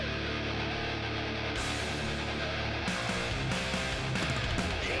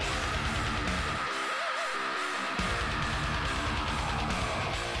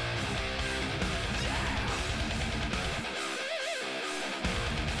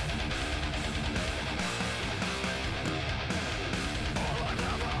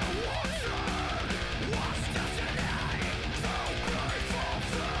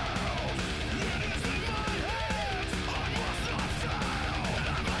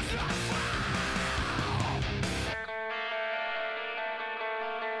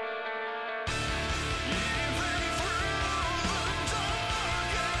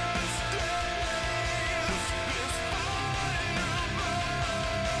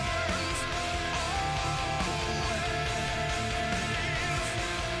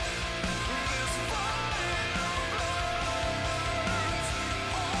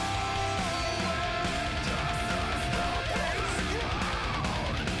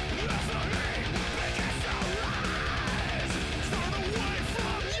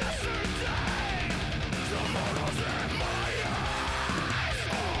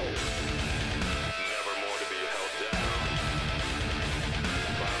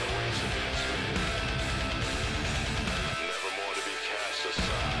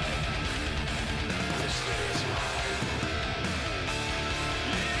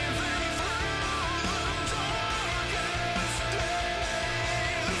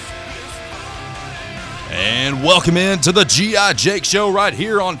And welcome into the G.I. Jake Show right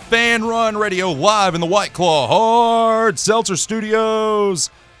here on Fanrun Radio, live in the White Claw Hard Seltzer Studios.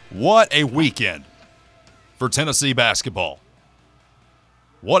 What a weekend for Tennessee basketball.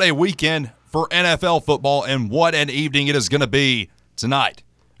 What a weekend for NFL football, and what an evening it is going to be tonight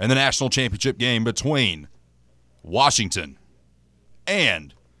in the national championship game between Washington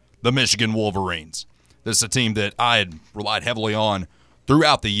and the Michigan Wolverines. This is a team that I had relied heavily on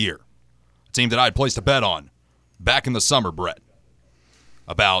throughout the year. Team that I had placed a bet on back in the summer, Brett,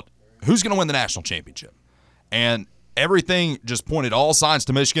 about who's going to win the national championship. And everything just pointed all signs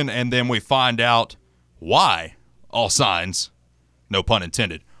to Michigan, and then we find out why all signs, no pun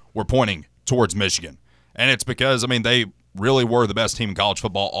intended, were pointing towards Michigan. And it's because, they really were the best team in college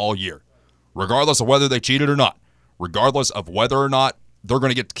football all year, regardless of whether they cheated or not, regardless of whether or not they're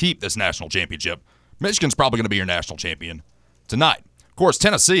going to get to keep this national championship. Michigan's probably going to be your national champion tonight. Of course,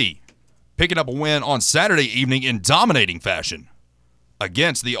 Tennessee picking up a win on Saturday evening in dominating fashion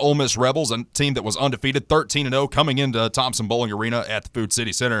against the Ole Miss Rebels, a team that was undefeated, 13-0, coming into Thompson-Boling Arena at the Food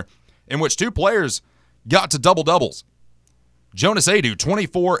City Center, in which two players got to double-doubles. Jonas Adu,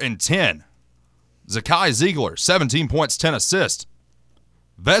 24 and 10. Zakai Ziegler, 17 points, 10 assists.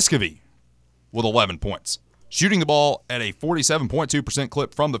 Vescovy with 11 points. Shooting the ball at a 47.2%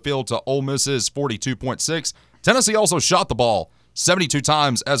 clip from the field to Ole Miss's 42.6. Tennessee also shot the ball 72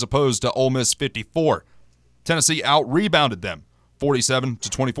 times as opposed to Ole Miss 54. Tennessee out-rebounded them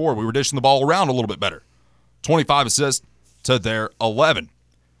 47-24. We were dishing the ball around a little bit better. 25 assists to their 11.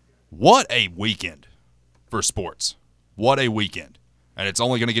 What a weekend for sports. What a weekend. And it's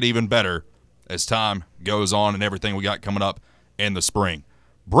only going to get even better as time goes on and everything we got coming up in the spring.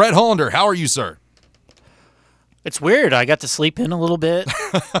 Brett Hollander, how are you, sir? It's weird. I got to sleep in a little bit.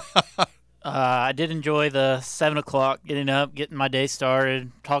 I did enjoy the 7 o'clock, getting up, getting my day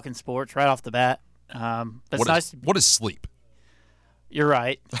started, talking sports right off the bat. But it's nice. What is sleep? You're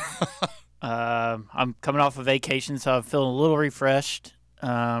right. I'm coming off a vacation, so I'm feeling a little refreshed,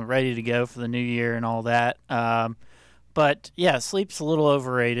 ready to go for the new year and all that. But, yeah, sleep's a little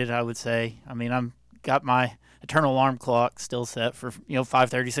overrated, I would say. I'm got my eternal alarm clock still set for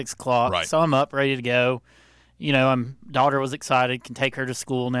 5:30, 6 o'clock. Right. So I'm up, ready to go. Daughter was excited, can take her to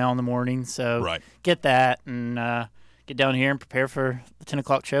school now in the morning. So right. Get that and get down here and prepare for the 10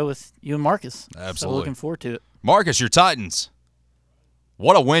 o'clock show with you and Marcus. Absolutely. So looking forward to it. Marcus, your Titans.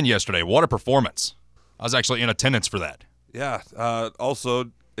 What a win yesterday. What a performance. I was actually in attendance for that. Yeah. Also,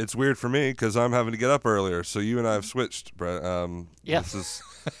 it's weird for me because I'm having to get up earlier. So you and I have switched, Brett. Yeah. This is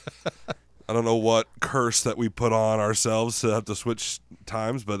I don't know what curse that we put on ourselves to have to switch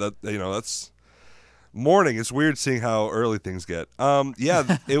times, but that's morning. It's weird seeing how early things get.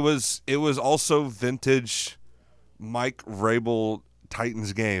 Yeah, it was also vintage Mike Vrabel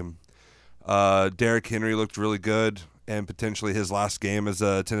Titans game. Derrick Henry looked really good, and potentially his last game as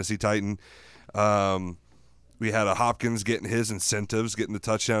a Tennessee Titan. We had a Hopkins getting his incentives, getting the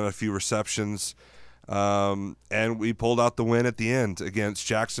touchdown and a few receptions, and we pulled out the win at the end against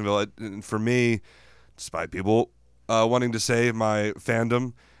Jacksonville. And for me, despite people wanting to say my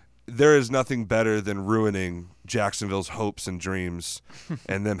fandom, there is nothing better than ruining Jacksonville's hopes and dreams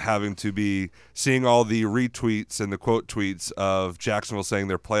and them having to be seeing all the retweets and the quote tweets of Jacksonville saying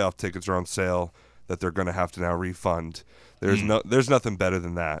their playoff tickets are on sale that they're going to have to now refund. There's nothing better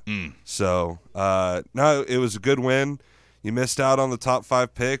than that. So, no, it was a good win. You missed out on the top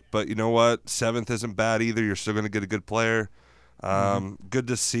 5 pick, but you know what? 7th isn't bad either. You're still going to get a good player. Good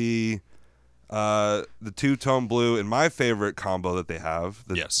to see the two-tone blue and my favorite combo that they have,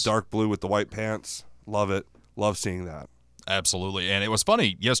 the dark blue with the white pants. Love it. Love seeing that. Absolutely. And it was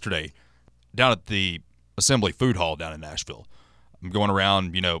funny yesterday down at the Assembly Food Hall down in Nashville. I'm going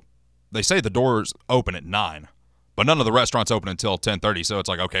around, they say the doors open at 9, but none of the restaurants open until 10:30, so it's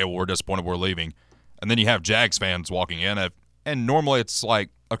like, okay, well, we're disappointed we're leaving. And then you have Jags fans walking in, and normally it's like,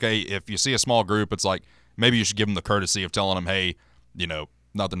 okay, if you see a small group, it's like maybe you should give them the courtesy of telling them, hey,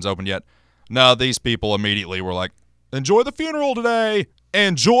 nothing's open yet. No, these people immediately were like, enjoy the funeral today.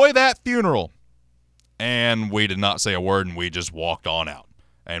 Enjoy that funeral. And we did not say a word, and we just walked on out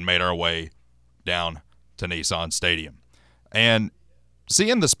and made our way down to Nissan Stadium. And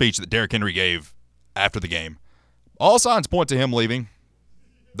seeing the speech that Derrick Henry gave after the game, all signs point to him leaving.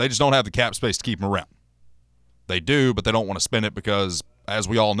 They just don't have the cap space to keep him around. They do, but they don't want to spend it because, as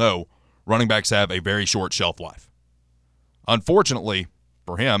we all know, running backs have a very short shelf life. Unfortunately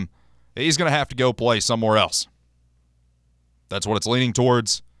for him, he's going to have to go play somewhere else. That's what it's leaning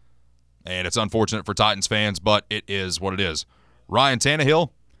towards, and it's unfortunate for Titans fans, but it is what it is. Ryan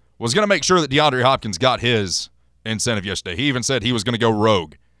Tannehill was going to make sure that DeAndre Hopkins got his incentive yesterday. He even said he was going to go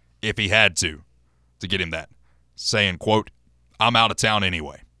rogue if he had to to get him that, saying, quote, "I'm out of town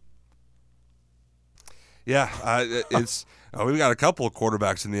anyway." Yeah, it's we've got a couple of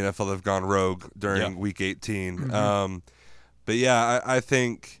quarterbacks in the NFL that have gone rogue during Yeah. Week 18. Mm-hmm. But yeah, I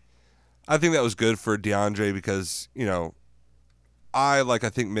think that was good for DeAndre because I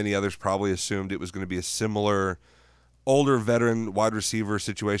think many others probably assumed it was going to be a similar older veteran wide receiver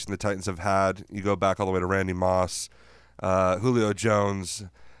situation the Titans have had. You go back all the way to Randy Moss, Julio Jones,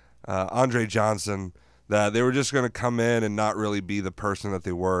 Andre Johnson, that they were just going to come in and not really be the person that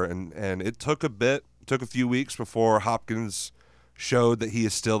they were. And it took a few weeks before Hopkins showed that he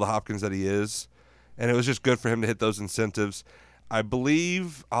is still the Hopkins that he is. And it was just good for him to hit those incentives. I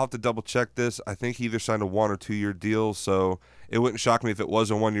believe, I'll have to double check this, I think he either signed a 1 or 2 year deal, so it wouldn't shock me if it was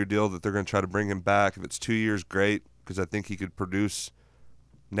a 1 year deal that they're going to try to bring him back. If it's 2 years, great, because I think he could produce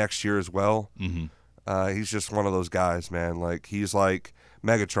next year as well. Mm-hmm. He's just one of those guys, man. He's like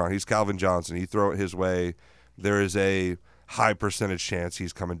Megatron. He's Calvin Johnson. You throw it his way, there is a high percentage chance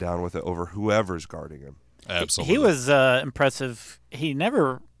he's coming down with it over whoever's guarding him. Absolutely. He was impressive. You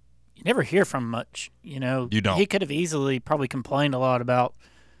never hear from much. You don't. He could have easily probably complained a lot about,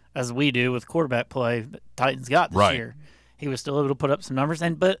 as we do with quarterback play, that Titans got this year. He was still able to put up some numbers,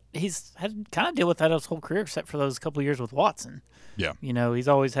 but he's had kind of deal with that his whole career, except for those couple of years with Watson. Yeah. He's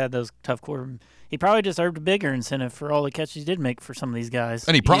always had those tough quarter. He probably deserved a bigger incentive for all the catches he did make for some of these guys.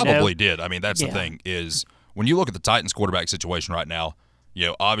 And he probably did. I mean, that's the thing is when you look at the Titans quarterback situation right now,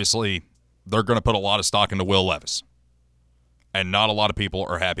 obviously they're going to put a lot of stock into Will Levis. And not a lot of people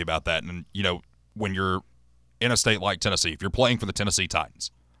are happy about that. And, when you're in a state like Tennessee, if you're playing for the Tennessee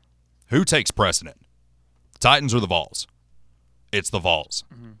Titans, who takes precedent? The Titans or the Vols? It's the Vols.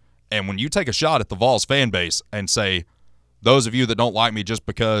 Mm-hmm. And when you take a shot at the Vols fan base and say, those of you that don't like me just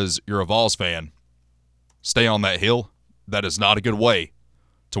because you're a Vols fan, stay on that hill, that is not a good way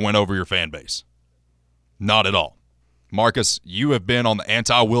to win over your fan base. Not at all. Marcus, you have been on the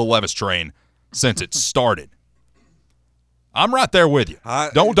anti-Will Levis train since it started. I'm right there with you.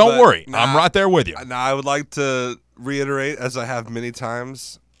 Don't worry. I'm right there with you. Now, I would like to reiterate, as I have many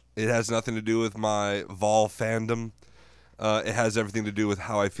times, it has nothing to do with my Vol fandom. It has everything to do with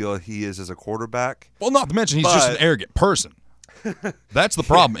how I feel he is as a quarterback. Well, not to mention he's just an arrogant person. That's the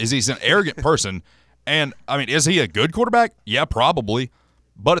problem, is he's an arrogant person. And, I mean, is he a good quarterback? Yeah, probably.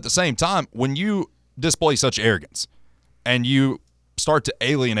 But at the same time, when you display such arrogance and you start to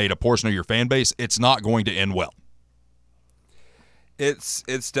alienate a portion of your fan base, it's not going to end well. It's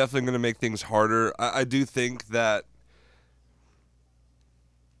definitely going to make things harder. I do think that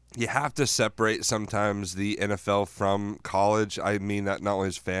you have to separate sometimes the NFL from college. I mean that not only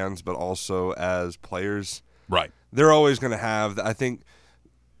as fans but also as players. Right. They're always going to have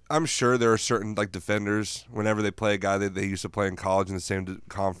I'm sure there are certain defenders whenever they play a guy that they used to play in college in the same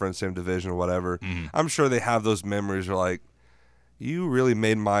conference, same division or whatever. Mm-hmm. I'm sure they have those memories where like, you really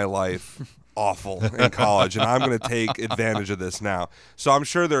made my life awful in college, and I'm going to take advantage of this now. So I'm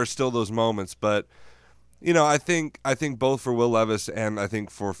sure there are still those moments, but I think both for Will Levis and I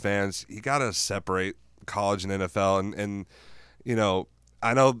think for fans, you got to separate college and NFL, and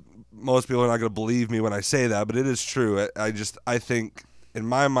I know most people are not going to believe me when I say that, but it is true. I think in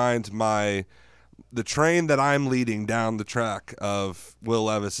my mind, the train that I'm leading down the track of Will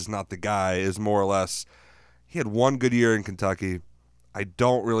Levis is not the guy, is more or less he had one good year in Kentucky. I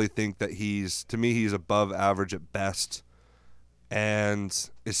don't really think that he's above average at best. And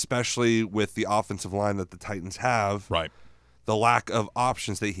especially with the offensive line that the Titans have, right, the lack of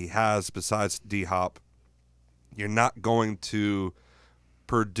options that he has besides D-Hop, you're not going to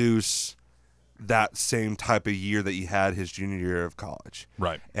produce that same type of year that he had his junior year of college.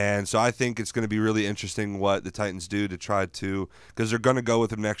 Right. And so I think it's going to be really interesting what the Titans do to try to, because they're going to go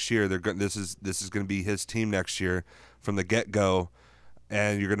with him next year. This is going to be his team next year from the get-go.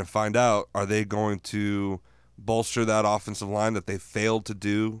 And you're going to find out, are they going to bolster that offensive line that they failed to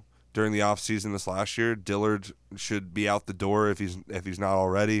do during the offseason this last year? Dillard should be out the door if he's not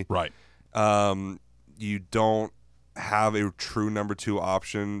already. Right. You don't have a true number 2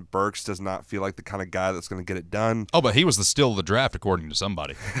 option. Burks does not feel like the kind of guy that's going to get it done. Oh, but he was the steal of the draft according to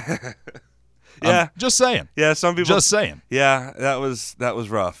somebody. Yeah. Just saying. Yeah, some people. Just saying. Yeah, that was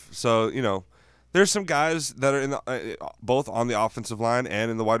rough. So, there's some guys that are in both on the offensive line and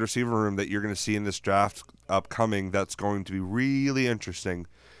in the wide receiver room that you're going to see in this draft upcoming that's going to be really interesting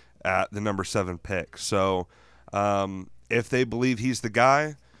at the number 7 pick. So if they believe he's the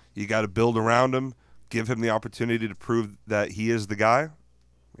guy, you got to build around him, give him the opportunity to prove that he is the guy.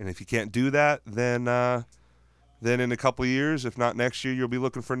 And if you can't do that, then in a couple of years, if not next year, you'll be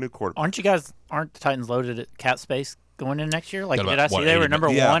looking for a new quarterback. Aren't the Titans loaded at cap space going into next year? Like, Got did about, I see they were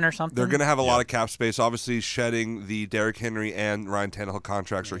number Yeah, one or something? They're going to have a lot of cap space. Obviously, shedding the Derrick Henry and Ryan Tannehill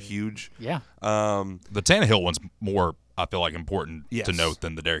contracts are huge. Yeah. The Tannehill one's more, I feel like, important Yes. to note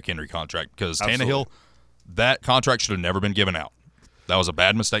than the Derrick Henry contract because Absolutely. Tannehill, that contract should have never been given out. That was a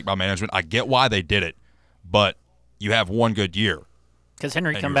bad mistake by management. I get why they did it, but you have one good year. Because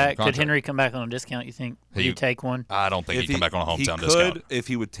Henry And come you're in back. Could contract. Henry come back on a discount, you think? Would you take one? I don't think he'd come back on a hometown he discount. could, if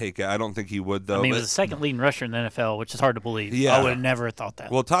he would take it. I don't think he would, though. I mean, he but- was the second leading rusher in the NFL, which is hard to believe. Yeah. I would have never thought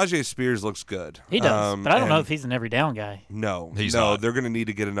that. Well, Tajay Spears looks good. He does, but I don't know and- if he's an every down guy. No, He's not. They're going to need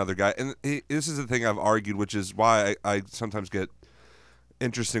to get another guy, and this is the thing I've argued, which is why I sometimes get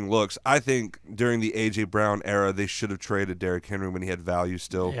interesting looks. I think during the A.J. Brown era, they should have traded Derrick Henry when he had value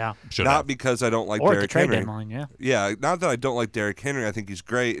still. Yeah. Should not have. because I don't like Or at the Derrick trade Henry. deadline, yeah. Yeah, not that I don't like Derrick Henry. I think he's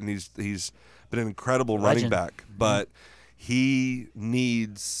great, and he's been an incredible running Legend. back. But he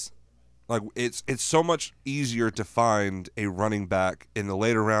needs. Like it's so much easier to find a running back in the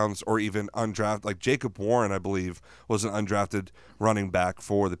later rounds or even undrafted. Like Jacob Warren, I believe, was an undrafted running back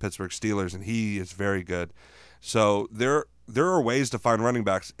for the Pittsburgh Steelers, and he is very good. So there are ways to find running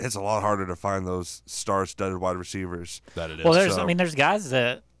backs. It's a lot harder to find those star-studded wide receivers. That it is. Well, there's So- there's guys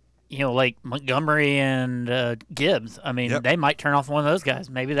that, like Montgomery and Gibbs. I mean, Yep. they might turn off one of those guys.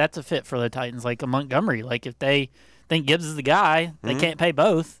 Maybe that's a fit for the Titans, like a Montgomery. Like if they think Gibbs is the guy, they can't pay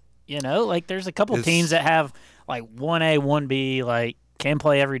both. Like there's a couple It's- teams that have like 1A, 1B, like can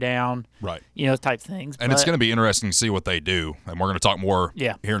play every down, right. Type things. And it's going to be interesting to see what they do. And we're going to talk more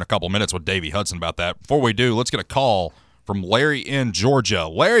Yeah. here in a couple of minutes with Davey Hudson about that. Before we do, let's get a call from Larry in Georgia.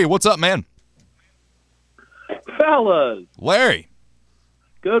 Larry, what's up, man? Fellas, Larry,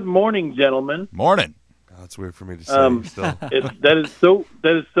 good morning, gentlemen. morning. Oh, that's weird for me to say still. That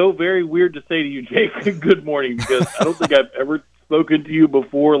is so very weird to say to you, Jake. Good morning, because I don't think I've ever spoken to you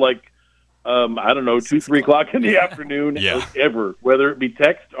before. Like, I don't know, 2-3 o'clock in the afternoon, Yeah. ever, whether it be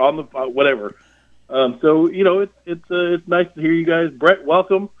text on the whatever. So it's nice to hear you guys. Brett,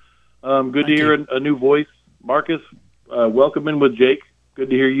 welcome. Good to hear a new voice. Marcus, welcome in with Jake. Good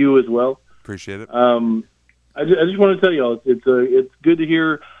to hear you as well. Appreciate it. I just want to tell y'all, it's good to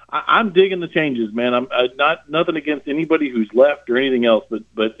hear. I'm digging the changes, man. I'm not nothing against anybody who's left or anything else, but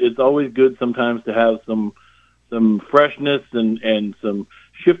it's always good sometimes to have some freshness and some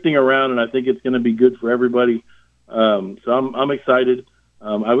shifting around, and I think it's going to be good for everybody. So I'm excited.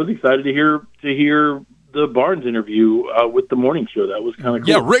 I was excited to hear the Barnes interview with the morning show. That was kind of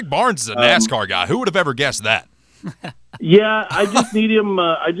cool. Yeah, Rick Barnes is a NASCAR guy. Who would have ever guessed that? Yeah, I just need him.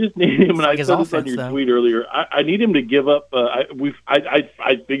 And like I his said this on offense, your though. tweet earlier. I need him to give up.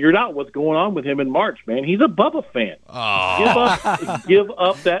 I figured out what's going on with him in March. Man, he's a Bubba fan. Oh, Give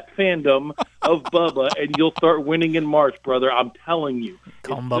up that fandom of Bubba, and you'll start winning in March, brother. I'm telling you.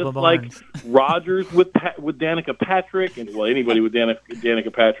 Call him It's Bubba just like Barnes. Rodgers with Danica Patrick, and anybody with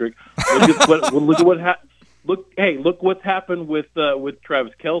Danica Patrick. Look at what happened. Look what's happened with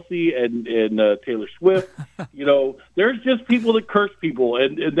Travis Kelce and Taylor Swift. There's just people that curse people,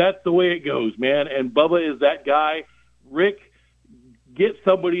 and that's the way it goes, man. And Bubba is that guy. Rick, get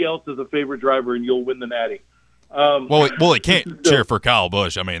somebody else as a favorite driver, and you'll win the Natty. well, he can't cheer for Kyle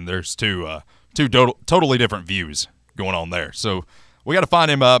Busch. I mean, there's two totally different views going on there. So we got to find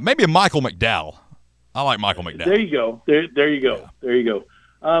him. Maybe a Michael McDowell. I like Michael McDowell. There you go. There you go. Yeah. There you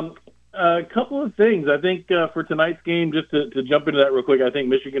go. A couple of things. I think for tonight's game, just to jump into that real quick, I think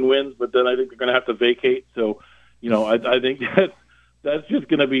Michigan wins, but then I think they're going to have to vacate. So, I think that's just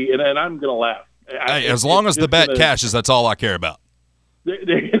going to be, and I'm going to laugh. Hey, as long as the bet cashes, that's all I care about.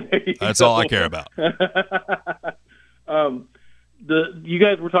 That's all I care about. You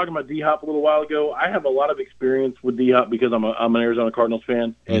guys were talking about D-Hop a little while ago. I have a lot of experience with D-Hop because I'm an Arizona Cardinals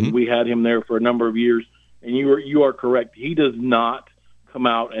fan, and we had him there for a number of years. And you are correct. He does not come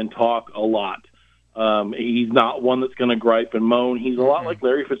out and talk a lot. He's not one that's going to gripe and moan. He's a lot like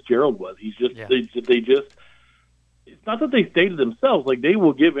Larry Fitzgerald was. He's just they just. It's not that they stay to themselves. Like, they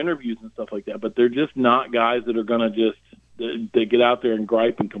will give interviews and stuff like that, but they're just not guys that are going to just they get out there and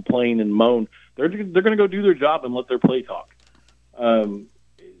gripe and complain and moan. They're going to go do their job and let their play talk.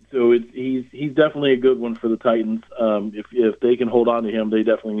 So he's definitely a good one for the Titans. If they can hold on to him, they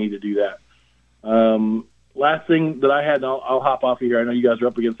definitely need to do that. Last thing that I had, and I'll hop off of here. I know you guys are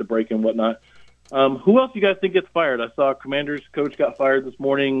up against the break and whatnot. Who else do you guys think gets fired? I saw Commanders' coach got fired this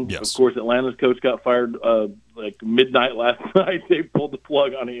morning. Yes. Of course, Atlanta's coach got fired like midnight last night. They pulled the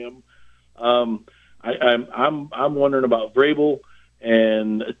plug on him. I'm wondering about Vrabel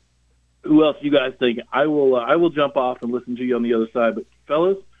and who else you guys think. I will jump off and listen to you on the other side. But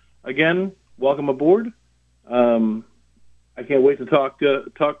fellas, again, welcome aboard. I can't wait to talk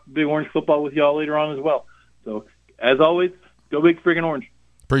Big Orange football with y'all later on as well. So as always, go big freaking orange.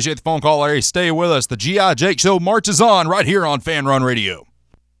 Appreciate the phone call, Larry. Stay with us. The G.I. Jake Show marches on right here on Fanrun Radio.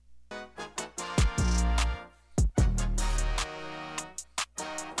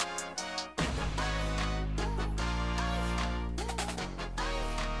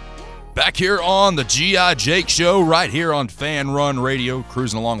 Back here on the G.I. Jake Show right here on Fanrun Radio,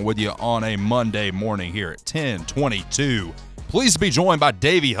 cruising along with you on a Monday morning here at 10:22. Pleased to be joined by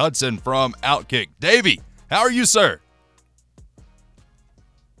Davey Hudson from Outkick. Davey, how are you, sir?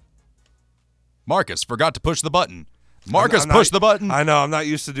 Marcus forgot to push the button. Marcus, push the button. I know. I'm not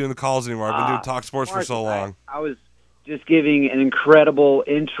used to doing the calls anymore. I've been doing Talk Sports for so long. I was just giving an incredible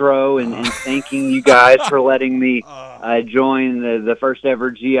intro and thanking you guys for letting me join the first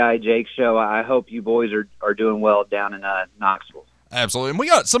ever G.I. Jake Show. I hope you boys are doing well down in Knoxville. Absolutely. And we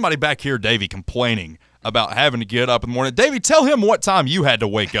got somebody back here, Davey, complaining about having to get up in the morning. Davey, tell him what time you had to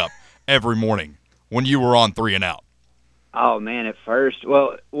wake up every morning when you were on 3 and Out. Oh, man, at first,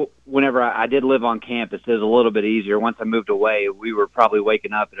 well, whenever I did live on campus, it was a little bit easier. Once I moved away, we were probably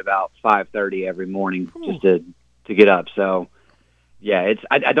waking up at about 5:30 every morning just to get up. So, yeah,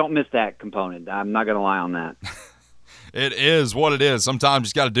 I don't miss that component. I'm not going to lie on that. It is what it is. Sometimes you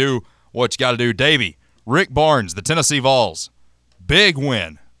just got to do what you got to do. Davey, Rick Barnes, the Tennessee Vols, big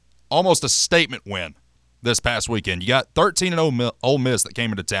win, almost a statement win this past weekend. You got 13-0 Ole Miss that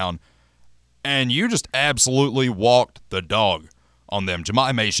came into town, and you just absolutely walked the dog on them.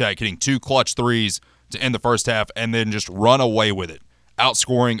 Jemai Meshack hitting 2 clutch threes to end the first half and then just run away with it,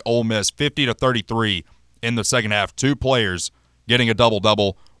 outscoring Ole Miss 50-33 in the second half. 2 players getting a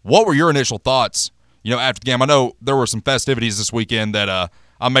double-double. What were your initial thoughts, after the game? I know there were some festivities this weekend that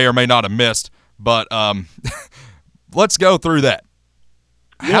I may or may not have missed, but let's go through that.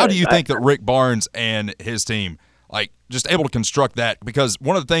 How do you think that Rick Barnes and his team, just able to construct that? Because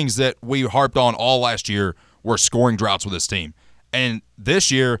one of the things that we harped on all last year were scoring droughts with this team. And this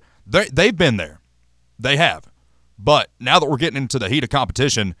year, they've been there. They have. But now that we're getting into the heat of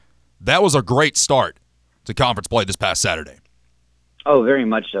competition, that was a great start to conference play this past Saturday. Oh, very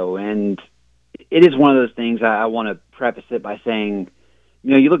much so. And it is one of those things I want to preface it by saying,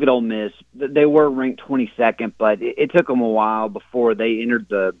 you look at Ole Miss, they were ranked 22nd, but it took them a while before they entered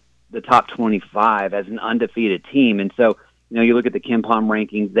the top 25 as an undefeated team. And so, you look at the KenPom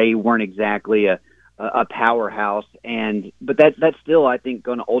rankings, they weren't exactly a powerhouse. But that's still, I think,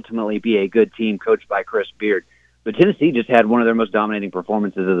 going to ultimately be a good team coached by Chris Beard. But Tennessee just had one of their most dominating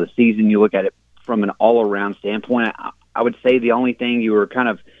performances of the season. You look at it from an all-around standpoint. I would say the only thing you were kind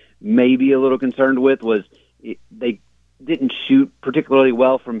of maybe a little concerned with was they didn't shoot particularly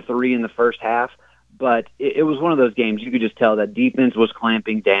well from 3 in the first half. But it was one of those games you could just tell that defense was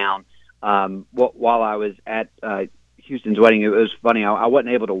clamping down. While I was at Houston's wedding, it was funny. I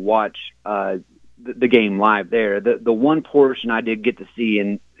wasn't able to watch the game live there. The one portion I did get to see,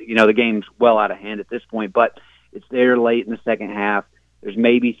 and the game's well out of hand at this point, but it's there late in the second half. There's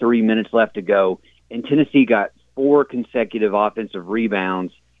maybe 3 minutes left to go, and Tennessee got 4 consecutive offensive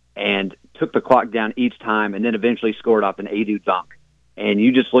rebounds and took the clock down each time, and then eventually scored off an Adu dunk. And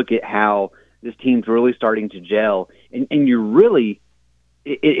you just look at how this team's really starting to gel. And you really –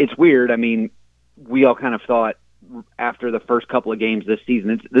 it's weird. I mean, we all kind of thought after the first couple of games this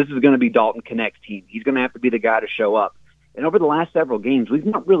season, this is going to be Dalton Connect's team. He's going to have to be the guy to show up. And over the last several games, we've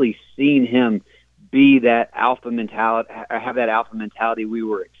not really seen him be that alpha mentality, have that alpha mentality we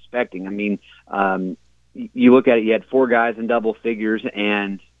were expecting. I mean, you look at it, you had 4 guys in double figures,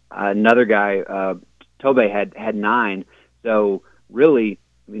 and another guy, Tobe, had 9. So really,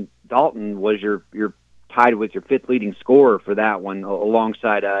 I mean, Dalton was your tied with your 5th leading scorer for that one,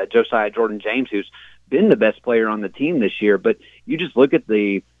 alongside Josiah Jordan-James, who's been the best player on the team this year. But you just look at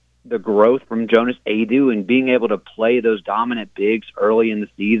the growth from Jonas Adu and being able to play those dominant bigs early in the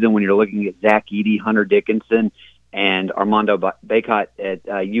season when you're looking at Zach Edey, Hunter Dickinson, and Armando Bacot at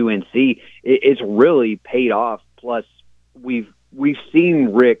UNC. It's really paid off. Plus, we've seen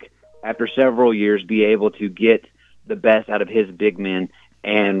Rick, after several years, be able to get the best out of his big men,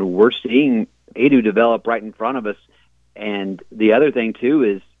 and we're seeing Adu develop right in front of us. And the other thing, too,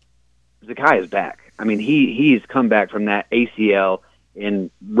 is Zakai is back. I mean, he's come back from that ACL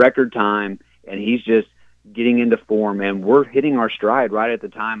in record time, and he's just getting into form, and we're hitting our stride right at the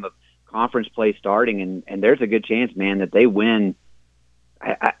time of conference play starting, and there's a good chance, man, that they win.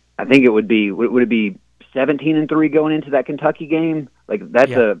 I think it would it be 17-3 going into that Kentucky game?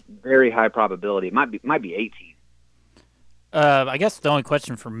 That's a very high probability. It might be 18. I guess the only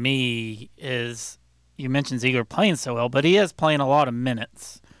question for me is, you mentioned Ziegler playing so well, but he is playing a lot of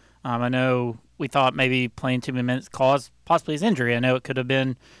minutes. I know we thought maybe playing too many minutes caused possibly his injury. I know it could have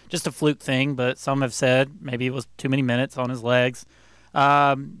been just a fluke thing, but some have said maybe it was too many minutes on his legs.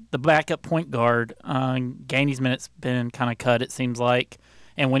 The backup point guard, Gainey's minutes been kind of cut, it seems like.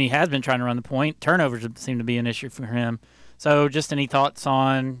 And when he has been trying to run the point, turnovers seem to be an issue for him. So just any thoughts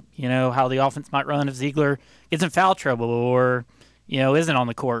on, how the offense might run if Ziegler gets in foul trouble or, isn't on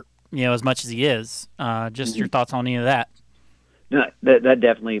the court, as much as he is? Just your thoughts on any of that. No, that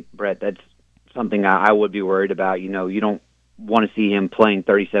definitely, Brett, that's something I would be worried about. You don't want to see him playing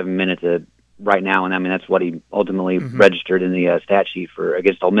 37 minutes right now, and I mean that's what he ultimately registered in the stat sheet for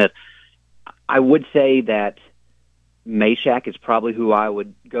against Ole Miss. I would say that Meshack is probably who I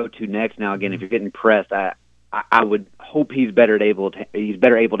would go to next. Now, again, if you're getting pressed, I would hope he's better able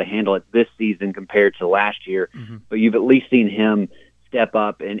to handle it this season compared to last year. But you've at least seen him step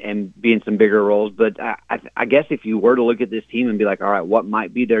up and be in some bigger roles. But I guess if you were to look at this team and be like, all right, what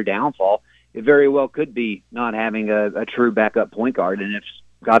might be their downfall? It very well could be not having a true backup point guard. And if,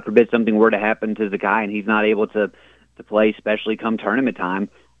 God forbid, something were to happen to the guy and he's not able to play, especially come tournament time,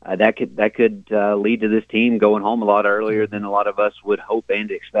 that could lead to this team going home a lot earlier than a lot of us would hope and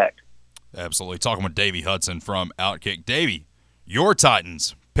expect. Absolutely. Talking with Davey Hudson from Outkick. Davey, your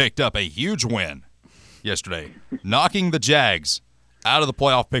Titans picked up a huge win yesterday, knocking the Jags out of the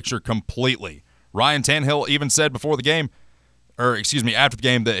playoff picture completely. Ryan Tannehill even said after the game,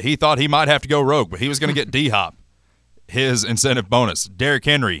 that he thought he might have to go rogue, but he was going to get D-Hop, his incentive bonus. Derrick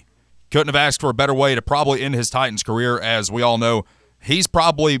Henry couldn't have asked for a better way to probably end his Titans career. As we all know, he's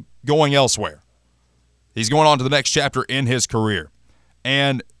probably going elsewhere. He's going on to the next chapter in his career.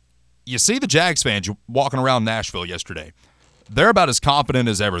 And you see the Jags fans walking around Nashville yesterday. They're about as confident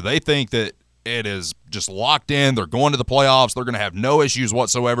as ever. They think that it is just locked in. They're going to the playoffs. They're going to have no issues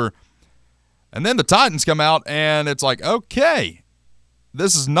whatsoever. And then the Titans come out, and it's like, okay,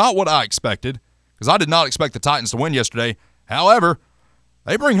 this is not what I expected, because I did not expect the Titans to win yesterday. However,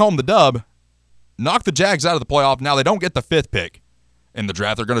 they bring home the dub, knock the Jags out of the playoff. Now they don't get the 5th pick in the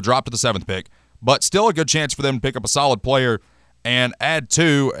draft. They're going to drop to the 7th pick, but still a good chance for them to pick up a solid player and add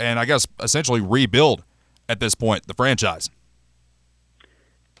to, and I guess essentially rebuild at this point the franchise.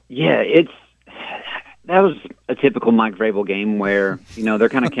 Yeah, that was a typical Mike Vrabel game where, they're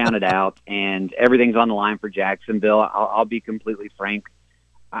kind of counted out and everything's on the line for Jacksonville. I'll be completely frank.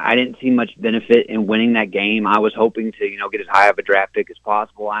 I didn't see much benefit in winning that game. I was hoping to, get as high of a draft pick as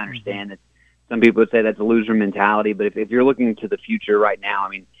possible. I understand that some people would say that's a loser mentality, but if you're looking to the future right now, I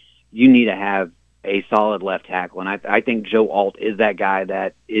mean, you need to have a solid left tackle. And I think Joe Alt is that guy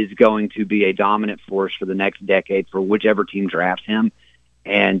that is going to be a dominant force for the next decade for whichever team drafts him.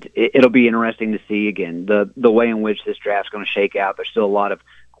 And it'll be interesting to see, again, the way in which this draft's going to shake out. There's still a lot of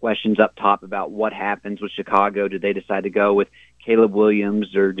questions up top about what happens with Chicago. Do they decide to go with Caleb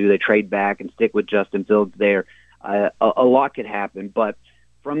Williams, or do they trade back and stick with Justin Fields there? A lot could happen. But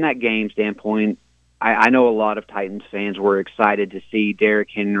from that game standpoint, I know a lot of Titans fans were excited to see Derrick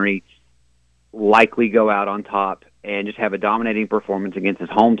Henry likely go out on top and just have a dominating performance against his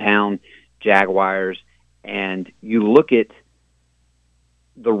hometown Jaguars. And you look at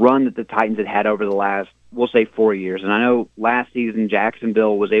the run that the Titans had over the last, we'll say, 4 years. And I know last season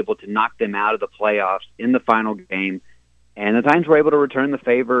Jacksonville was able to knock them out of the playoffs in the final game, and the Titans were able to return the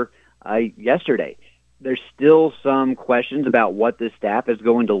favor yesterday. There's still some questions about what this staff is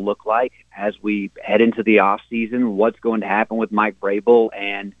going to look like as we head into the offseason, what's going to happen with Mike Vrabel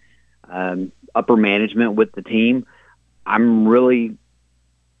and upper management with the team. I'm really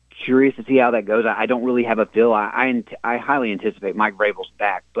curious to see how that goes. I don't really have a feel. I highly anticipate Mike Vrabel's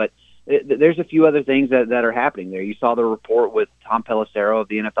back, but there's a few other things that are happening there. You saw the report with Tom Pelissero of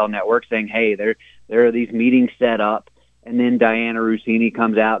the NFL Network saying, hey, there are these meetings set up, and then Diana Rossini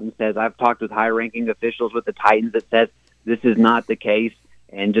comes out and says, I've talked with high-ranking officials with the Titans that says this is not the case.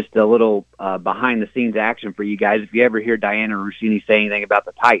 And just a little behind-the-scenes action for you guys. If you ever hear Diana Rossini say anything about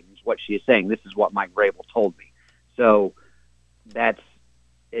the Titans, what she is saying, this is what Mike Vrabel told me. So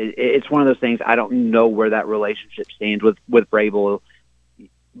it's one of those things. I don't know where that relationship stands with Vrabel.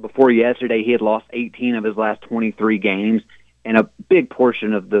 Before yesterday, he had lost 18 of his last 23 games, and a big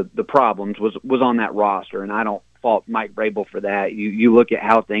portion of the problems was on that roster, and I don't fault Mike Vrabel for that. You look at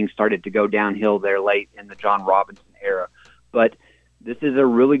how things started to go downhill there late in the John Robinson era. But this is a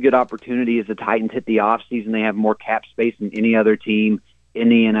really good opportunity as the Titans hit the offseason. They have more cap space than any other team in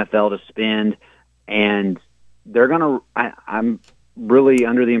the NFL to spend, and they're going to – I'm really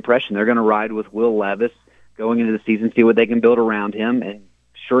under the impression they're going to ride with Will Levis going into the season, see what they can build around him, and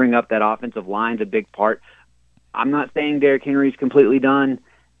shoring up that offensive line is a big part. I'm not saying Derrick Henry's completely done.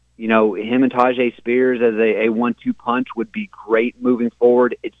 him and Tajay Spears as a 1-2 punch would be great moving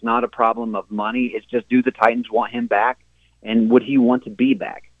forward. It's not a problem of money. It's just, do the Titans want him back, and would he want to be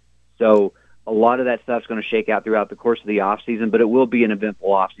back? So a lot of that stuff's going to shake out throughout the course of the offseason, but it will be an eventful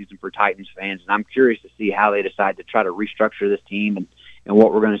offseason for Titans fans, and I'm curious to see how they decide to try to restructure this team and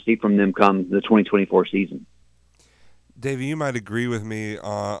what we're going to see from them come the 2024 season. Davey, you might agree with me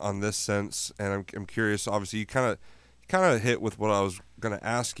on this sense, and I'm curious. Obviously, you kind of hit with what I was going to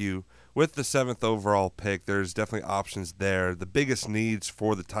ask you. With the 7th overall pick, there's definitely options there. The biggest needs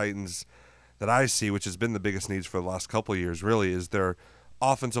for the Titans that I see, which has been the biggest needs for the last couple of years, really, is their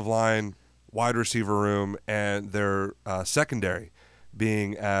offensive line, wide receiver room, and their secondary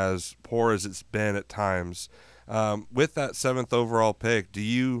being as poor as it's been at times. With that 7th overall pick, do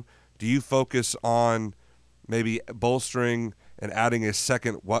you focus on maybe bolstering and adding a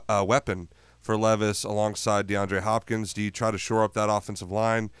second weapon for Levis alongside DeAndre Hopkins? Do you try to shore up that offensive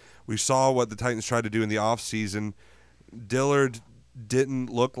line? We saw what the Titans tried to do in the offseason. Dillard didn't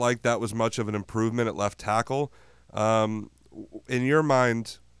look like that was much of an improvement at left tackle. In your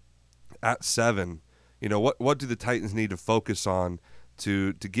mind, at 7, what do the Titans need to focus on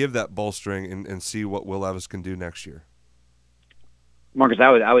to give that bolstering and see what Will Levis can do next year? Marcus,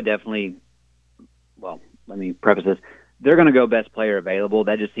 I would definitely, well, let me preface this. They're going to go best player available.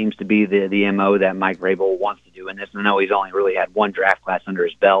 That just seems to be the MO that Mike Vrabel wants to do in this. And I know he's only really had one draft class under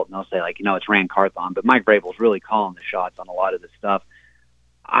his belt, and they'll say, it's Rand Carthon. But Mike Vrabel's really calling the shots on a lot of this stuff.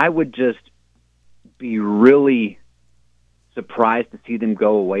 I would just be really surprised to see them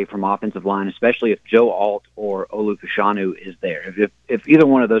go away from offensive line, especially if Joe Alt or Olu Fashanu is there. If either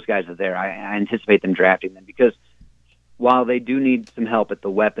one of those guys is there, I anticipate them drafting them, because while they do need some help at the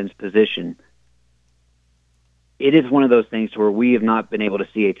weapons position, it is one of those things where we have not been able to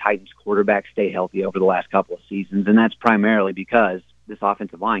see a Titans quarterback stay healthy over the last couple of seasons, and that's primarily because this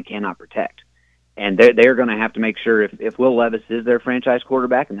offensive line cannot protect. And they're going to have to make sure, if Will Levis is their franchise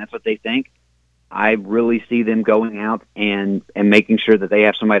quarterback, and that's what they think, I really see them going out and making sure that they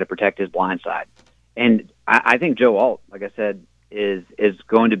have somebody to protect his blind side. And I think Joe Alt, like I said, is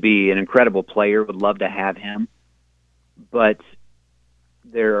going to be an incredible player. Would love to have him. But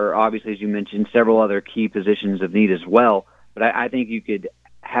there are, obviously, as you mentioned, several other key positions of need as well. But I think you could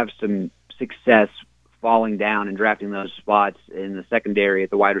have some success falling down and drafting those spots in the secondary at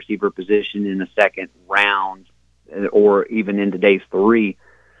the wide receiver position in the second round, or even into day 3.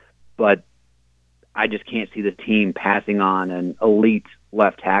 But I just can't see the team passing on an elite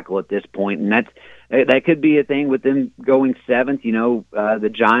left tackle at this point. And that could be a thing with them going 7th. The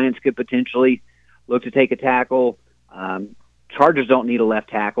Giants could potentially look to take a tackle. Chargers don't need a left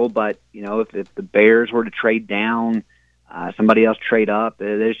tackle, but if the Bears were to trade down, somebody else trade up,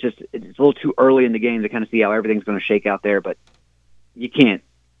 it's a little too early in the game to kind of see how everything's going to shake out there. But you can't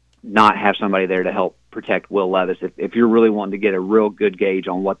not have somebody there to help protect Will Levis if you're really wanting to get a real good gauge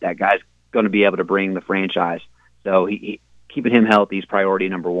on what that guy's going to be able to bring the franchise. So keeping him healthy is priority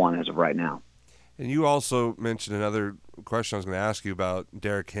number 1 as of right now. And you also mentioned another question I was going to ask you about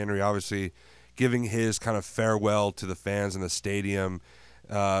Derrick Henry, obviously giving his kind of farewell to the fans in the stadium.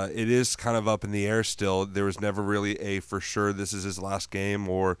 It is kind of up in the air still. There was never really a for sure this is his last game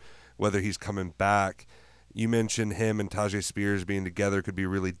or whether he's coming back. You mentioned him and Tajay Spears being together could be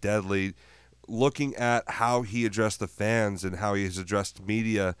really deadly. Looking at how he addressed the fans and how he has addressed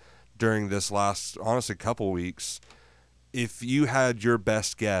media during this last, honestly, couple weeks, if you had your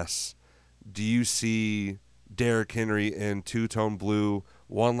best guess, do you see Derrick Henry in two-tone blue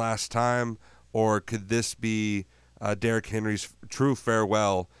one last time, or could this be Derrick Henry's true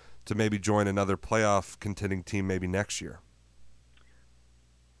farewell to maybe join another playoff contending team maybe next year?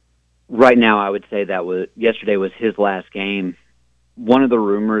 Right now, I would say that yesterday was his last game. One of the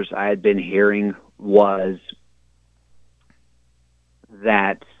rumors I had been hearing was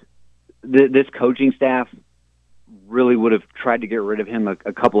that this coaching staff really would have tried to get rid of him a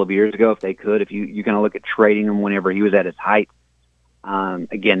couple of years ago if they could. If you kind of look at trading him whenever he was at his height.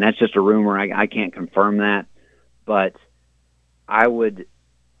 Again, that's just a rumor. I can't confirm that, but I would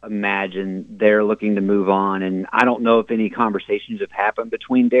imagine they're looking to move on. And I don't know if any conversations have happened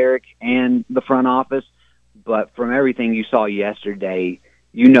between Derrick and the front office, but from everything you saw yesterday,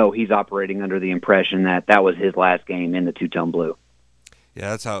 he's operating under the impression that was his last game in the two-tone blue.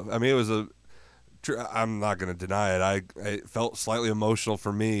 Yeah, that's how. I mean, it was I'm not going to deny it. It felt slightly emotional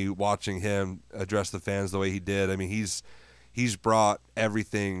for me watching him address the fans the way he did. I mean, he's brought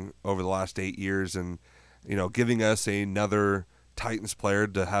everything over the last 8 years, and giving us another Titans player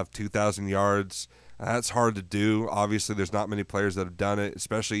to have 2,000 yards. That's hard to do. Obviously, there's not many players that have done it,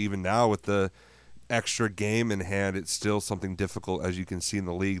 especially even now with the extra game in hand, it's still something difficult, as you can see in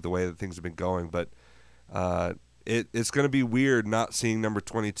the league, the way that things have been going. But it's going to be weird not seeing number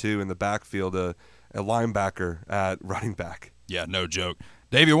 22 in the backfield, a linebacker at running back. Yeah, no joke.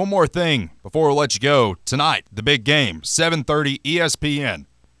 Davey, one more thing before we let you go. Tonight, the big game, 7:30 ESPN,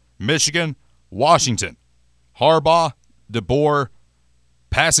 Michigan, Washington. Harbaugh, DeBoer,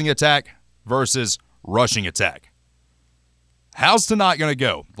 passing attack versus rushing attack. How's tonight going to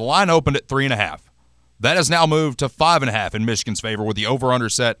go? The line opened at 3.5. That has now moved to 5.5 in Michigan's favor with the over-under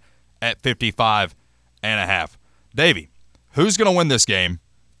set at 55.5. Davey, who's going to win this game?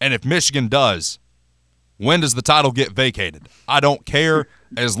 And if Michigan does, when does the title get vacated? I don't care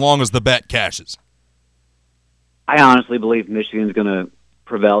as long as the bet cashes. I honestly believe Michigan's going to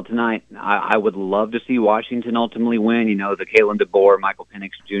prevail tonight. I would love to see Washington ultimately win. You know, the Kalen DeBoer, Michael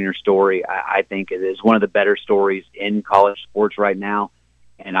Penix Jr. story, I think it is one of the better stories in college sports right now,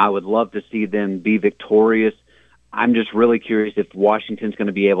 and I would love to see them be victorious. I'm just really curious if Washington's going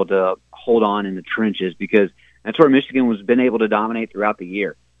to be able to hold on in the trenches, because that's where Michigan has been able to dominate throughout the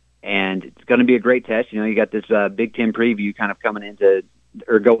year. And it's going to be a great test. You know, you got this Big Ten preview kind of coming into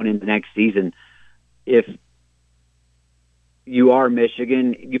or going into next season. If you are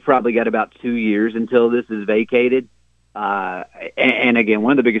Michigan, you probably got about 2 years until this is vacated. And again,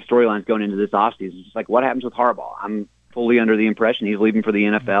 one of the biggest storylines going into this offseason is just like, what happens with Harbaugh? I'm fully under the impression he's leaving for the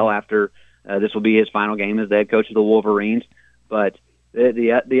NFL after this will be his final game as the head coach of the Wolverines. But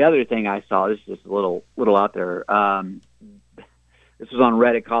the other thing I saw, this is just a little out there. This was on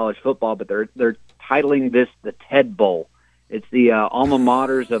Reddit College Football, but they're titling this the Ted Bowl. It's the alma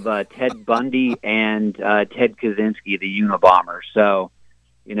maters of Ted Bundy and Ted Kaczynski, the Unabomber. So,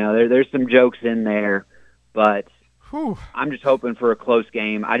 you know, there's some jokes in there, but I'm just hoping for a close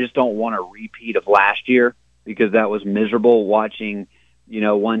game. I just don't want a repeat of last year, because that was miserable watching, you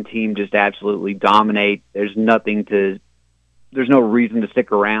know, one team just absolutely dominate. There's no reason to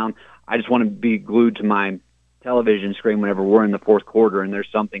stick around. I just want to be glued to my television screen whenever we're in the fourth quarter and there's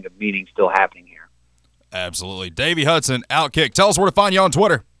something of meaning still happening here. Absolutely. Davey Hudson, Outkick. Tell us where to find you on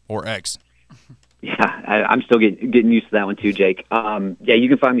Twitter or X. Yeah, I'm still getting used to that one too, Jake. Yeah, you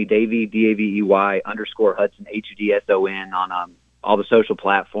can find me Davey, DAVEY _Hudson, HUDSON on all the social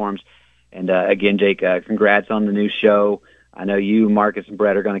platforms. And again, Jake, congrats on the new show. I know you, Marcus, and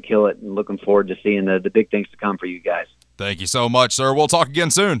Brett are going to kill it, and looking forward to seeing the big things to come for you guys. Thank you so much, sir. We'll talk again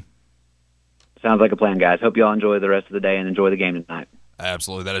soon. Sounds like a plan, guys. Hope you all enjoy the rest of the day and enjoy the game tonight.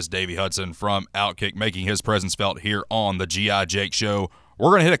 Absolutely. That is Davey Hudson from Outkick making his presence felt here on the G.I. Jake Show. We're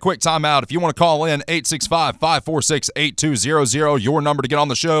going to hit a quick timeout. If you want to call in, 865-546-8200, your number to get on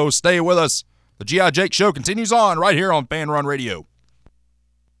the show. Stay with us. The G.I. Jake Show continues on right here on Fanrun Radio.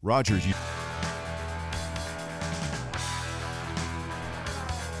 Rogers,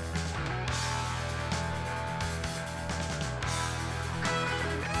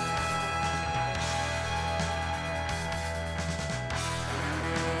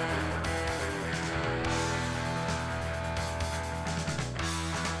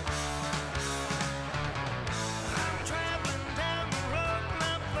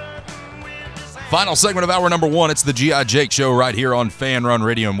 Final segment of hour number one. It's the G.I. Jake Show right here on Fanrun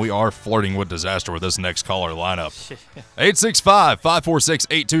Radio, and we are flirting with disaster with this next caller lineup.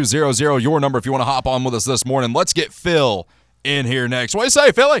 865-546-8200, your number if you want to hop on with us this morning. Let's get Phil in here next. What do you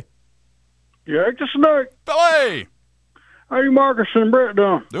say, Philly? Yeah, just a minute. Philly! How you, Marcus and Brett,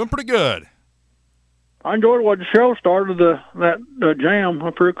 doing? Doing pretty good. I enjoyed what the show started, that jam.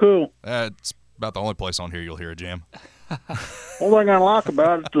 Pretty cool. It's about the only place on here you'll hear a jam. Only thing I like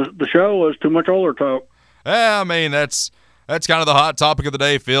about it, the show is too much older talk. Yeah, I mean, that's kind of the hot topic of the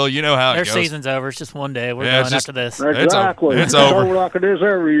day, Phil. You know how it Their goes. season's over. It's just one day. We're going after this. Exactly. It's over. Like it is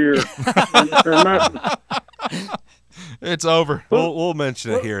every year. It's over. We'll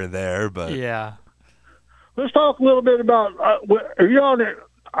mention it here and there, but Yeah. Let's talk a little bit about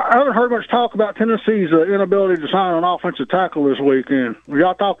I haven't heard much talk about Tennessee's inability to sign an offensive tackle this weekend. Have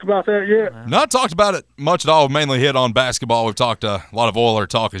y'all talked about that yet? Not talked about it much at all. We've mainly hit on basketball. We've talked a lot of Oiler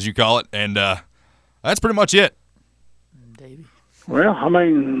talk, as you call it, and that's pretty much it. Davey. Well, I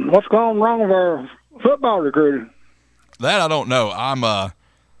mean, what's gone wrong with our football recruiting? That I don't know. I'm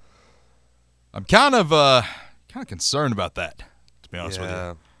kind of concerned about that, to be honest with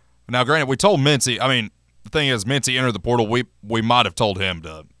you. Now, granted, we told Mincy. I mean, the thing is, Mincy entered the portal. We might have told him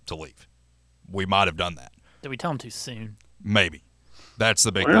to leave. We might have done that. Did we tell him too soon? Maybe. That's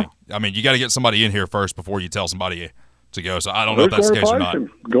the big thing. I mean, you got to get somebody in here first before you tell somebody to go. So I don't know if that's the case or not.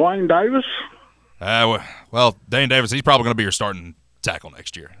 Dwayne Davis? Well, Dane Davis, he's probably going to be your starting tackle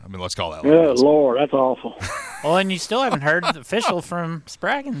next year. I mean, let's call that like it Good is. Lord, that's awful. Well, and you still haven't heard the official from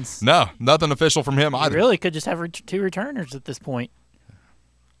Spraggins. No, nothing official from him You either. really could just have two returners at this point.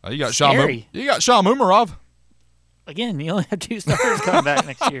 You got Scary. Shah Mumarov. Again, you only have 2 starters coming back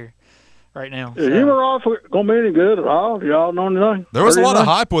next year right now. Is so. Umarov going to be any good at all? Do y'all know anything? There was a lot of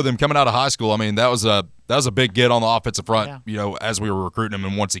Anything? hype with him coming out of high school. I mean, that was a big get on the offensive front, Yeah. you know, as we were recruiting him,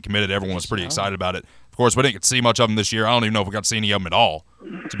 and once he committed, everyone was pretty excited about it. Of course, we didn't get to see much of him this year. I don't even know if we got to see any of him at all,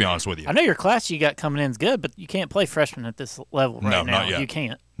 to be honest with you. I know your class you got coming in is good, but you can't play freshmen at this level right No, now. not yet. You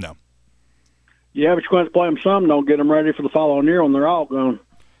can't. No. Yeah, but you're going to play them some. Don't get them ready for the following year when they're all gone.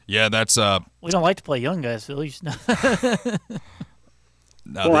 Yeah, that's We don't like to play young guys, Phil. You just know.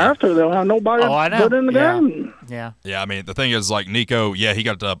 Well, after they'll have nobody Oh, I to know. put in the Yeah. game. Yeah. Yeah, I mean, the thing is, like, Nico, yeah, he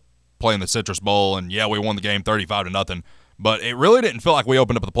got to play in the Citrus Bowl, and yeah, we won the game 35-0, but it really didn't feel like we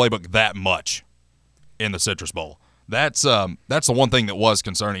opened up the playbook that much in the Citrus Bowl. That's the one thing that was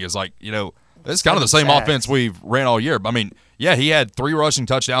concerning is, like, you know, it's kind of the same 7 sacks. offense we've ran all year. I mean, yeah, he had 3 rushing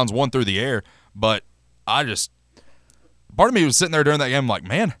touchdowns, 1 through the air, but part of me was sitting there during that game like,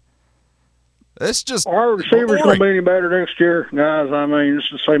 man, it's just Our receivers boring. going to be any better next year, guys. I mean,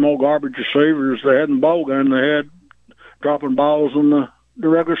 it's the same old garbage receivers they had in bowl game. They had dropping balls in the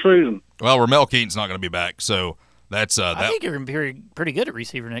regular season. Well, Ramel Keaton's not going to be back, so that's I that. think you're going to be pretty good at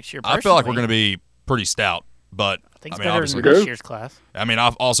receiver next year. I feel like we're personally. going to be pretty stout, but I think it's mean, better obviously, than this Good. year's class. I mean,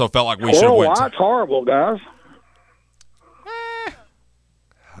 I've also felt like we should have Coral went. White's horrible, guys.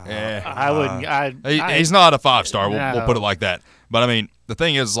 I wouldn't. He's not a 5-star. We'll No. put it like that. But I mean, the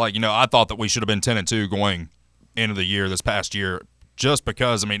thing is, like, you know, I thought that we should have been 10-2 going into the year this past year, just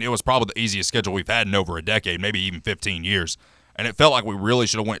because I mean it was probably the easiest schedule we've had in over a decade, maybe even 15 years, and it felt like we really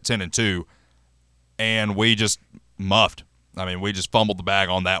should have went 10-2, and we just muffed. I mean, we just fumbled the bag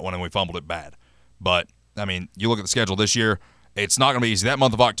on that one, and we fumbled it bad. But I mean, you look at the schedule this year; it's not going to be easy. That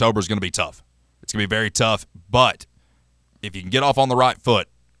month of October is going to be tough. It's going to be very tough. But if you can get off on the right foot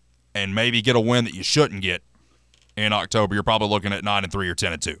and maybe get a win that you shouldn't get in October, you're probably looking at 9-3 or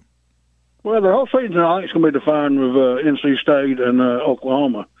 10-2. Well, the whole season I think is going to be defined with NC State and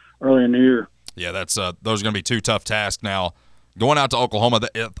Oklahoma early in the year. Yeah, that's those are going to be 2 tough tasks now. Going out to Oklahoma,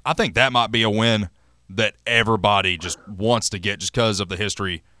 I think that might be a win that everybody just wants to get just because of the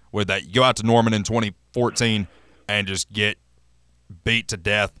history with that. You go out to Norman in 2014 and just get beat to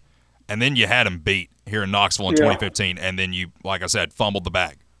death, and then you had them beat here in Knoxville in 2015, and then you, like I said, fumbled the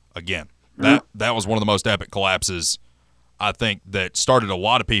bag again. That was one of the most epic collapses, I think, that started a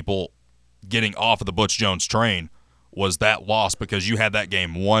lot of people getting off of the Butch Jones train was that loss because you had that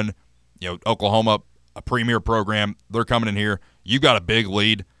game won. You know, Oklahoma, a premier program, they're coming in here. You got a big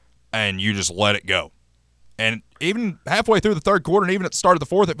lead, and you just let it go. And even halfway through the third quarter and even at the start of the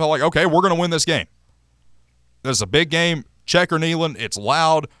fourth, it felt like, okay, we're going to win this game. This is a big game, checker kneeling, it's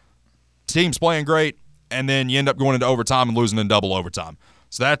loud, team's playing great, and then you end up going into overtime and losing in double overtime.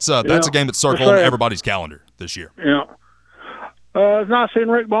 So that's a game that's circled on everybody's calendar this year. Yeah. It's nice seeing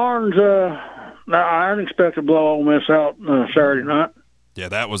Rick Barnes. I didn't expect to blow Ole Miss out Saturday night. Yeah,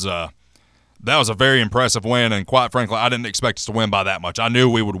 that was a very impressive win, and quite frankly, I didn't expect us to win by that much. I knew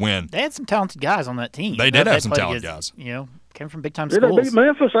we would win. They had some talented guys on that team. They did have some played talented against, guys. You know, came from big time Did they schools. beat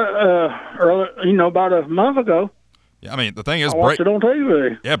Memphis early, about a month ago? Yeah, I mean, the thing is, I watched it on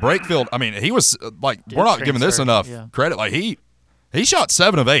TV. Yeah, Brakefield. I mean, he was we're not giving this enough credit. Like he shot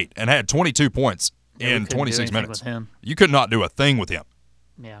 7 of 8 and had 22 points in 26 minutes. With him. You could not do a thing with him.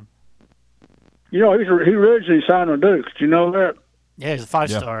 Yeah. He originally signed with Duke. Did you know that? Yeah, he's a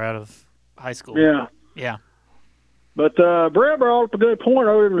 5-star out of high school. Yeah. Yeah. But Brett brought up a good point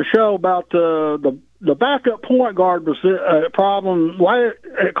earlier in the show about the backup point guard was a problem.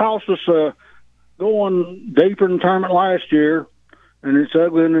 It cost us going deeper in the tournament last year, and it's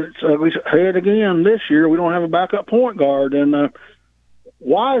ugly head again this year. We don't have a backup point guard, and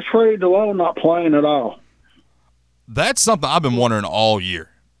why is Freddie DeLowe not playing at all? That's something I've been wondering all year,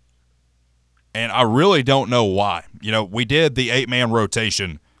 and I really don't know why. You know, we did the 8-man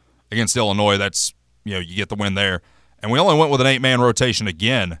rotation against Illinois. That's, you get the win there. And we only went with an 8-man rotation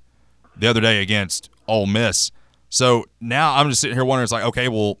again the other day against Ole Miss. So now I'm just sitting here wondering, it's like, okay,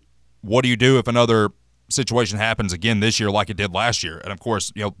 well, what do you do if another situation happens again this year like it did last year? And, of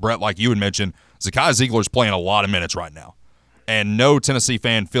course, Brett, like you had mentioned, Zakai Ziegler's playing a lot of minutes right now. And no Tennessee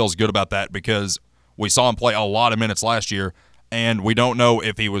fan feels good about that because we saw him play a lot of minutes last year, and we don't know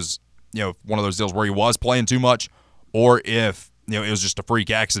if he was, one of those deals where he was playing too much or if, it was just a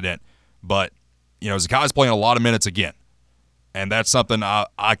freak accident. But, Zakai's playing a lot of minutes again. And that's something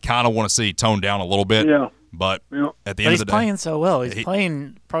I kind of want to see toned down a little bit. Yeah. But at the end But of the day, he's playing so well. He's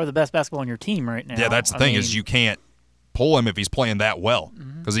playing probably the best basketball on your team right now. yeah, that's the thing is you can't pull him if he's playing that well,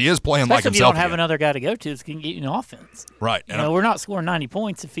 because he is playing Especially like if you himself don't have again. another guy to go to that can get you an offense. Right. You know, we're not scoring 90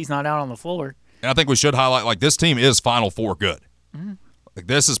 points if he's not out on the floor. And I think we should highlight, like, this team is Final Four good. Like,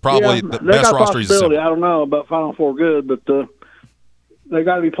 this is probably the they best got roster he's possibility. assembled. I don't know about Final Four good, but they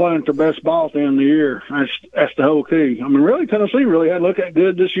got to be playing at their best ball at the end of the year. That's the whole key. I mean, really, Tennessee really had looked at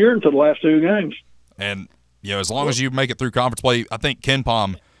good this year until the last 2 games. And, you know, as long as you make it through conference play, I think Ken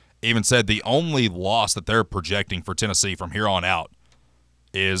Pom even said the only loss that they're projecting for Tennessee from here on out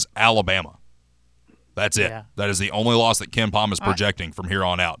is Alabama. That's it. Yeah. That is the only loss that Ken Pom is projecting from here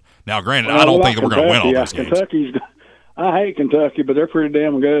on out. Now, granted, I don't think that we're going to win all those games. Kentucky's. I hate Kentucky, but they're pretty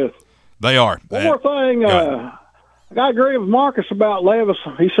damn good. They are. One more thing. Go ahead. I got to agree with Marcus about Levis.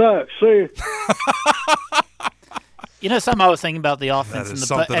 He sucks. See, You know, something I was thinking about the offense That and is the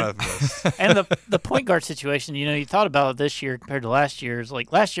something I've missed. and the point guard situation. You know, you thought about it this year compared to last year's.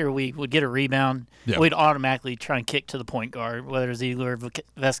 Like last year, we would get a rebound, Yeah. we'd automatically try and kick to the point guard, whether it's Ziegler or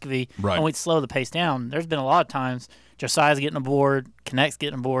Vescovy, Right. and we'd slow the pace down. There's been a lot of times Josiah's getting a board, Connect's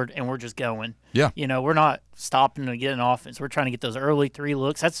getting a board, and we're just going. Yeah. You know, we're not stopping to get an offense. We're trying to get those early 3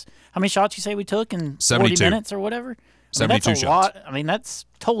 looks. That's how many shots you say we took in 72. 40 minutes or whatever. I mean, 72 that's a shots. lot. I mean, that's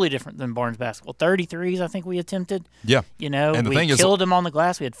totally different than Barnes basketball. 33s, I think we attempted. Yeah. You know, And the we thing is- killed them on the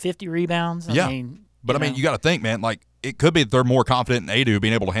glass. We had 50 rebounds. Yeah. I mean, But, I mean, you got to think, man, like, it could be that they're more confident in Adu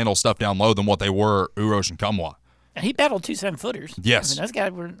being able to handle stuff down low than what they were Urosh and Kumwa. and he battled 2 7-footers. Yes. I mean, those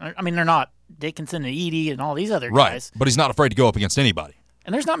guys were. I mean, they're not Dickinson and Edey and all these other Right. guys. But he's not afraid to go up against anybody.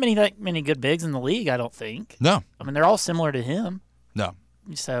 And there's not that many good bigs in the league. I don't think. No. I mean, they're all similar to him. No.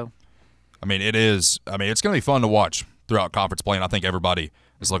 So I mean, it is. I mean, it's going to be fun to watch throughout conference play, and I think everybody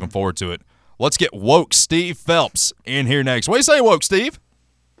is looking forward to it. Let's get Woke Steve Phelps in here next. What do you say, Woke Steve?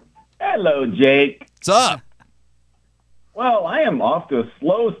 Hello, Jake. What's up? Well, I am off to a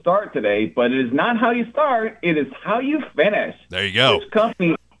slow start today, but it is not how you start, it is how you finish. There you go.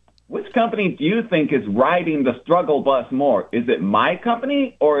 Which company do you think is riding the struggle bus more? Is it my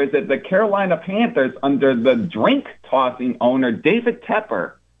company or is it the Carolina Panthers under the drink-tossing owner David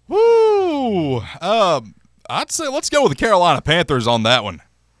Tepper? Woo! I'd say let's go with the Carolina Panthers on that one.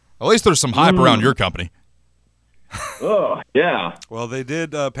 At least there's some hype around your company. Oh, yeah. Well, they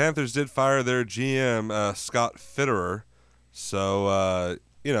did. Panthers did fire their GM, Scott Fitterer. So,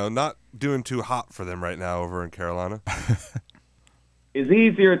 not doing too hot for them right now over in Carolina. It's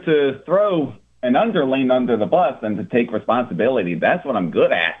easier to throw an underling under the bus than to take responsibility. That's what I'm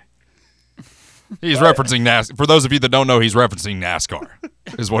good at. He's referencing NASCAR. For those of you that don't know, he's referencing NASCAR,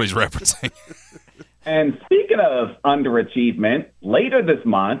 is what he's referencing. And speaking of underachievement, later this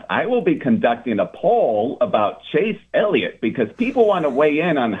month, I will be conducting a poll about Chase Elliott because people want to weigh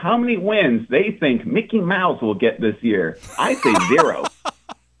in on how many wins they think Mickey Mouse will get this year. I say 0.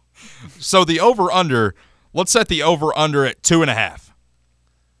 So the over-under, let's set the over-under at 2.5.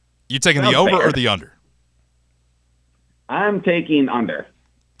 You taking the Sounds over fair. or the under? I'm taking under.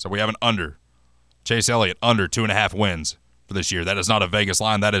 So we have an under. Chase Elliott, under 2.5 wins for this year. That is not a Vegas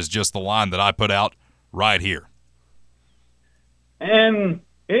line. That is just the line that I put out right here. And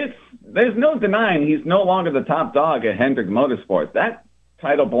there's no denying he's no longer the top dog at Hendrick Motorsports. That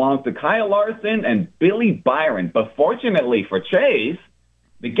title belongs to Kyle Larson and Billy Byron. But fortunately for Chase,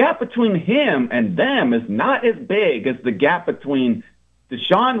 the gap between him and them is not as big as the gap between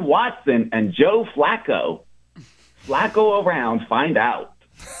Deshaun Watson and Joe Flacco. Flacco around, find out.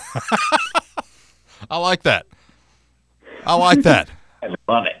 I like that. I like that. I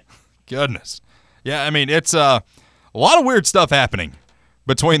love it. Goodness. Yeah, I mean, it's a lot of weird stuff happening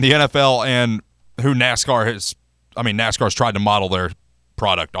between the NFL and who NASCAR has. I mean, NASCAR's tried to model their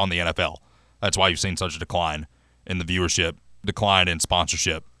product on the NFL. That's why you've seen such a decline in the viewership, decline in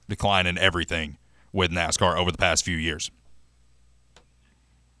sponsorship, decline in everything with NASCAR over the past few years.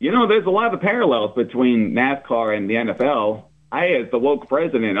 You know, there's a lot of parallels between NASCAR and the NFL. I, as the woke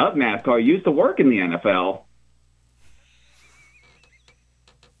president of NASCAR, used to work in the NFL.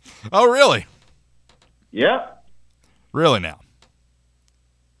 Oh, really? Yep, Really now?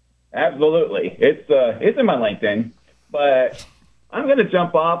 absolutely. It's in my LinkedIn. But I'm going to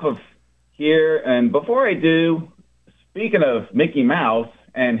jump off of here. And before I do, speaking of Mickey Mouse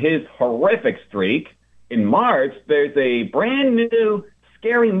and his horrific streak, in March, there's a brand new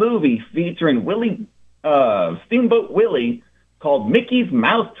scary movie featuring Steamboat Willie called Mickey's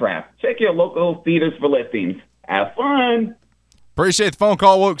Mousetrap. Check your local theaters for listings. Have fun. Appreciate the phone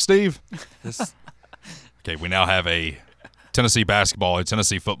call, Woke Steve. Okay, we now have a Tennessee basketball, a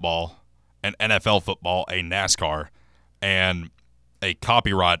Tennessee football, an NFL football, a NASCAR, and a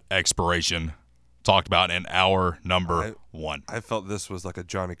copyright expiration talked about in hour number 1. I felt this was like a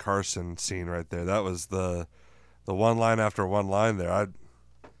Johnny Carson scene right there. That was the the one line after one line there.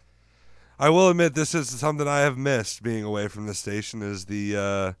 I will admit this is something I have missed being away from the station is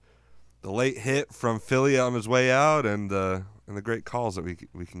the late hit from Philly on his way out and the great calls that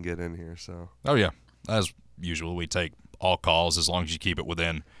we can get in here. So. Oh yeah, as usual, we take all calls as long as you keep it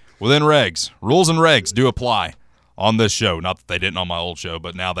within regs. Rules and regs do apply on this show. Not that they didn't on my old show,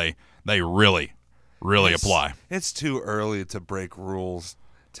 but now they really apply. It's too early to break rules.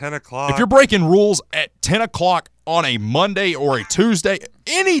 10 o'clock. If you're breaking rules at 10 o'clock on a Monday or a Tuesday,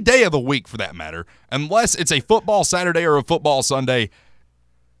 any day of the week for that matter, unless it's a football Saturday or a football Sunday,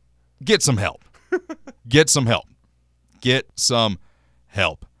 get some help. Get some help. Get some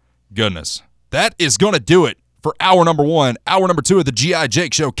help. Goodness. That is going to do it for hour number 1. Hour number 2 of the G.I.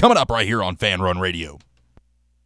 Jake Show coming up right here on Fanrun Radio.